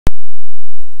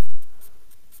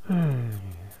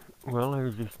Well,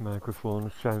 how's this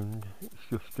microphone sound? It's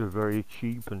just a very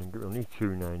cheap and only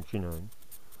 $2.99.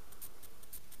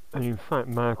 And in fact,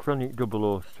 Micronic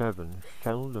 007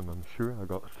 sell them. I'm sure I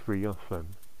got 3 of them.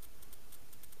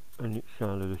 And it's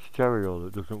either the stereo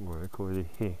that doesn't work or the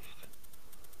hiss.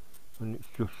 And it's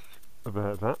just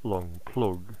about that long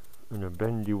plug and a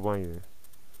bendy wire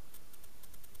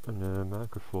and a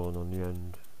microphone on the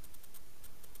end.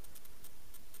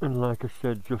 And like I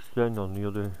said just then on the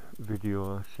other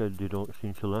video, I said they don't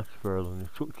seem to last very long. They're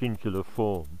tucked into the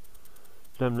foam.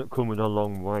 Them that come with a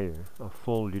long wire, I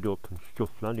folded up and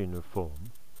stuffed that in the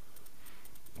foam.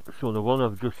 So the one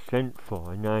I've just sent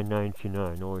for,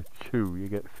 $9.99 or 2, you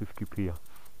get 50p off.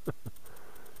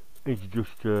 It's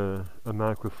just a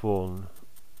microphone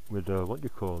with a, what do you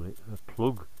call it, a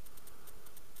plug.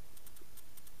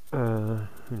 You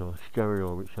know,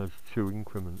 stereo which has 2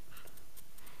 increments.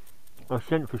 I've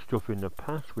sent for stuff in the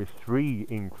past with 3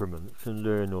 increments and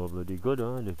they're no bloody good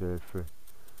either. They're for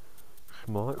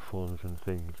smartphones and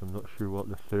things. I'm not sure what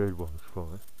the 3rd one's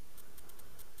for.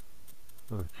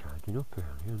 I was charging up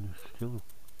earlier and there's still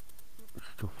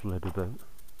stuff led about.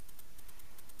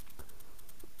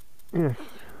 Yes,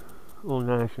 all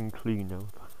nice and clean now.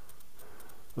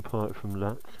 Apart from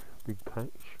that big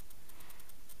patch.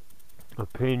 I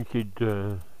painted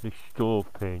this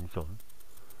stove paint on.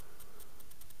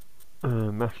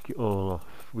 Masked it all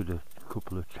off with a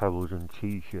couple of towels and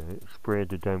t-shirts. Sprayed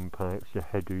the downpipes, the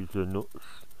headers, the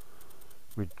nuts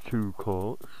with 2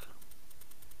 coats.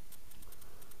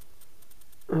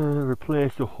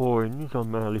 Replaced the horns on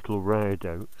my little ride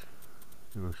out.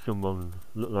 There was someone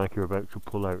looked like he was about to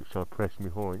pull out, so I pressed my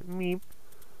horn, meep,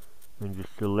 and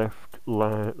just the left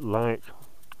light,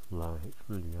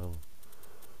 bloody hell.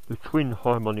 The twin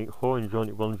harmonic horns on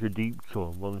it, one's a deep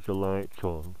tone, one's a light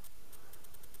tone.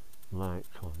 Light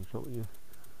tone, is that what you...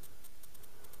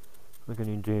 I'm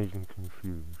getting dazed and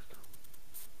confused.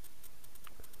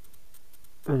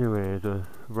 Anyway, the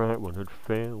right one had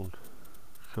failed,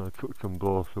 so I took them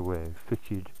both away,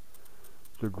 fitted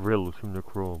the grills from the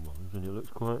chrome ones, and it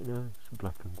looks quite nice,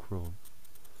 black and chrome.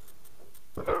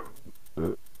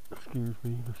 Excuse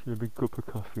me, I need a big cup of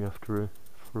coffee after a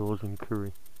frozen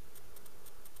curry.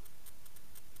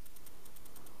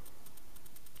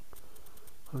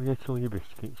 I'll get all your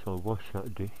biscuits, I'll wash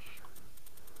that dish,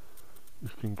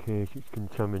 just in case it's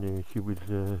contaminated with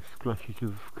splashes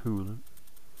of coolant.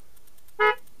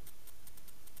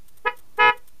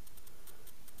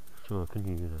 So I can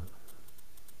hear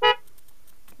that.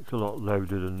 It's a lot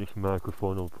louder than this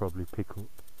microphone will probably pick up.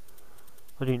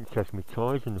 I didn't test my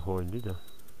toys in the horn, did I?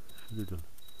 Should have done.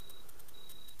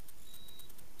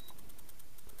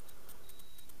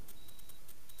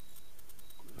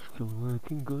 Still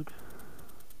working good.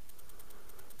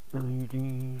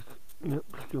 LEDs, yep,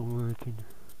 still working.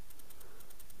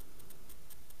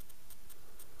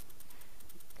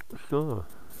 So,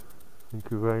 thank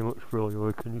you very much for all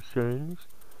your concerns.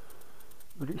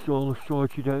 But it's all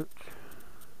sorted out.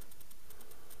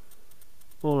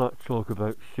 All that talk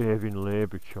about saving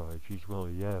labour charges, well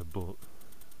yeah, but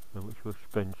how much was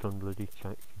spent on bloody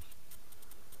taxes?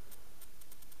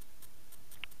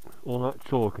 All that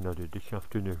talking I did this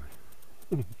afternoon,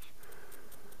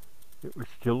 it was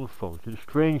still faulty. The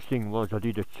strange thing was I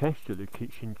did a test at the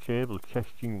kitchen table,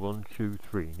 testing 1, 2,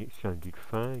 3, and it sounded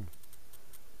fine.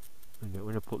 And yet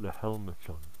when I put the helmet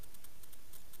on,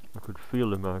 I could feel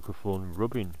the microphone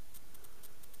rubbing.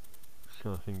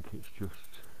 So I think it's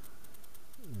just,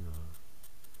 you know,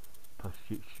 past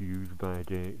its use by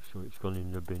date, so it's gone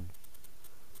in the bin.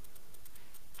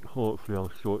 Hopefully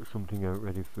I'll sort something out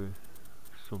ready for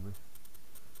summer.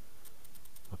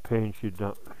 I painted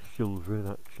that silver,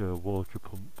 that water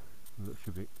pump. It looks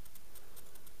a bit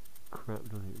crap,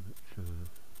 doesn't it? But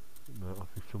it might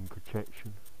offer some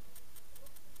protection.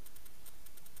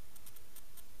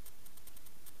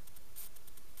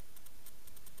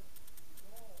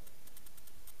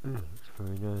 Yeah, it's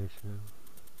very nice now.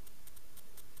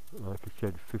 Like I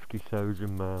said,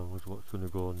 50,000 miles, what's going to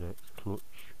go next?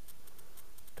 Clutch,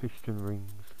 piston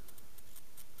rings,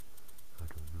 I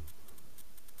don't know.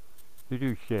 They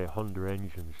do say Honda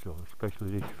engines though,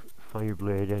 especially this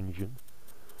Fireblade engine.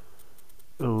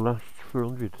 It'll last for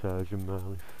 100,000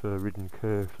 miles if ridden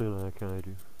carefully like I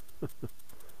do.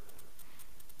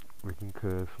 Ridden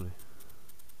carefully.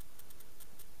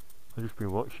 I've just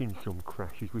been watching some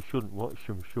crashes. We shouldn't watch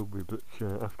them, should we? But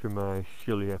after my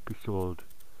silly episode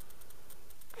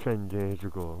 10 days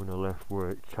ago when I left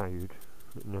work tired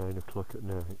at 9 o'clock at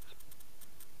night,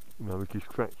 and I was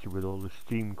distracted with all the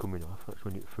steam coming off, that's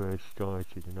when it first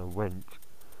started, and I went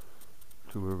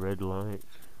to a red light.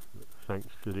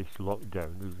 Thanks to this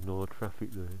lockdown, there's no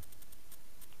traffic there.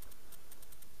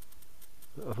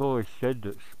 I've always said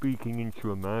that speaking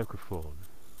into a microphone,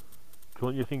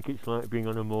 don't you think it's like being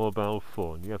on a mobile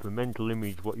phone? You have a mental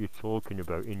image what you're talking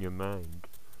about in your mind,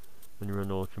 and you're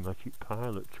an automatic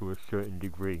pilot to a certain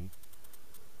degree.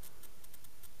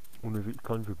 Wonder if it's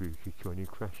contributed to any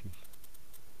crashes.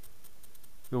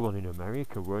 The one in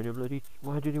America wearing a bloody...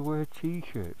 Why did he wear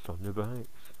t-shirts on the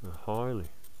bikes? A Harley.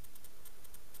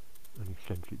 And he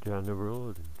sent it down the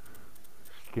road and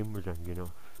skin was hanging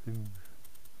off.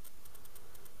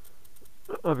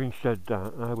 Having said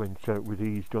that, I went out with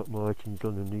these Doc Martens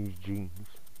on and these jeans.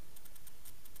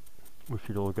 We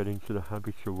should all get into the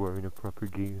habit of wearing a proper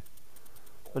gear.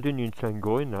 I didn't intend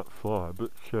going that far,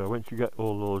 but I went to get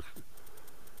all those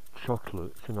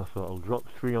chocolates and I thought I'll drop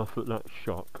 3 off at that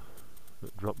shop,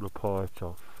 drop the part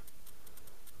off,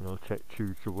 and I'll take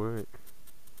 2 to work.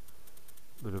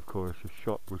 But of course the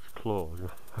shop was closed.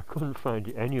 I couldn't find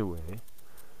it anywhere.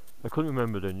 I couldn't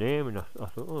remember the name, and I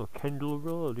thought, oh, Kendall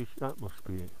Road, that must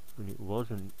be it. And it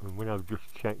wasn't, and when I've just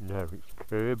checked now, it's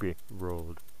Kirby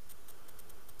Road.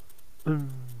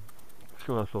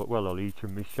 So I thought, well, I'll eat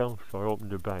them myself, so I opened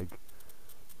the bag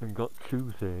and got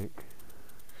toothache.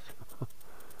 So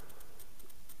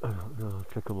I don't know, I'll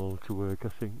take them all to work, I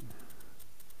think.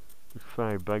 There's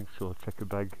 5 bags, so I'll take a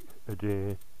bag a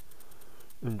day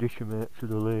and dish them out to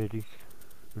the ladies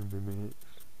and my mates.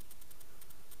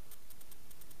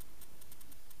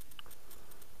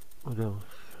 What else?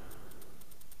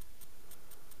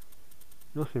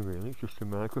 Nothing really, it's just a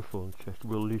microphone test.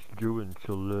 Will this do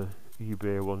until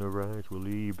eBay one arrives? Will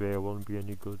the eBay one be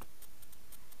any good?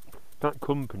 That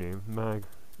company,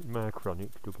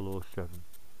 Micronic 007,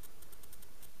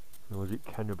 or was it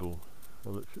Cannibal? I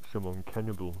looked at some on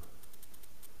Cannibal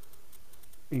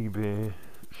eBay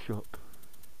shop,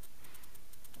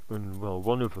 and well,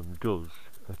 one of them does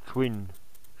a twin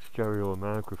stereo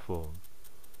microphone,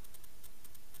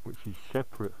 which is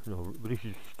separate. No, but this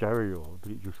is stereo,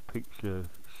 but it just picks the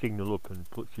signal up and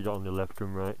puts it on the left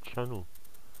and right channel,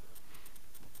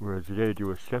 whereas they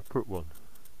do a separate one.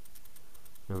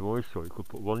 Now I've always thought you could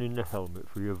put one in the helmet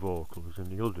for your vocals and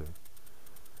the other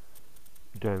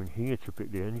down here to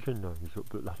pick the engine noise up,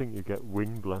 but I think you get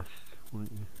wind blast,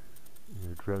 wouldn't you?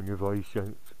 You drown your voice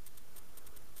out.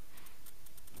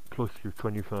 Plus your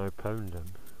 £25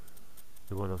 then.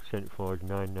 The one I've sent for is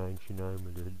 $9.99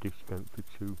 with a discount for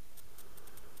 2.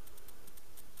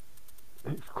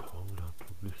 It's cold, I'll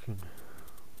plug this in.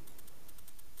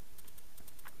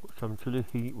 What's happened to the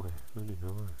heat wave? I don't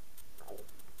know.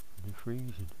 It's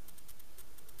freezing.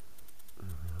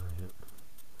 Yep.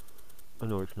 I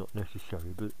know it's not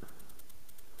necessary, but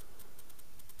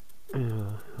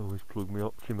yeah, I always plug my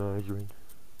optimizer in.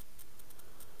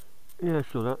 Yeah,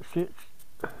 so that's it.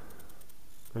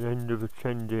 An end of a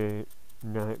 10-day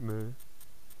nightmare.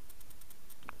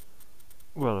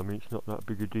 Well, I mean, it's not that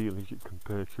big a deal, is it,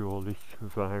 compared to all this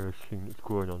virus thing that's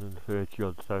going on and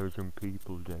 30-odd thousand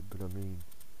people dead, but I mean,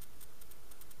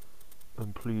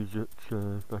 I'm pleased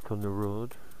that back on the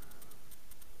road.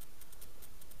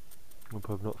 Hope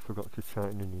I've not forgot to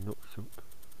tighten any nuts up.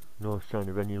 No sign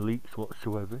of any leaks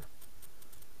whatsoever.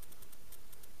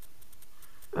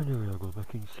 Anyway, I'll go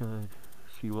back inside,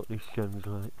 see what this sounds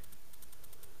like.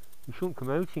 You shouldn't come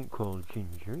out in cold,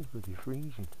 Ginger, it's bloody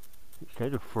freezing. It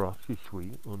said a frost is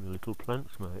sweet, only little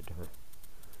plants might die.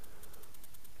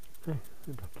 Hey,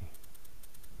 they're ducky.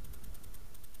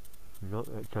 They're not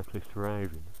exactly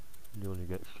thriving. They only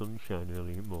get sunshine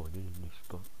early in the morning in this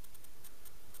spot.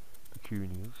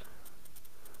 Petunias.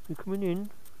 You're coming in?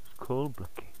 It's cold,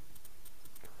 Blackie.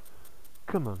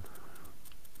 Come on.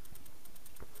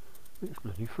 It's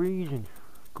bloody freezing.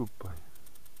 Goodbye.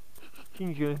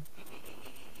 Ginger.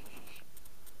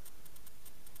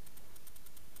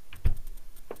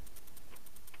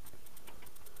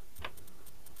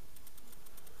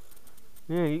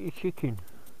 Yeah, eat your chicken.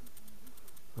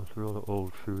 I'll throw all the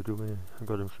old food away. I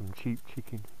got him some cheap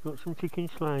chicken. Got some chicken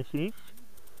slices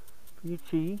for your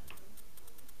tea.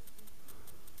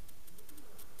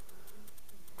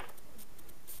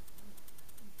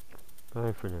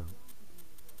 Bye for now.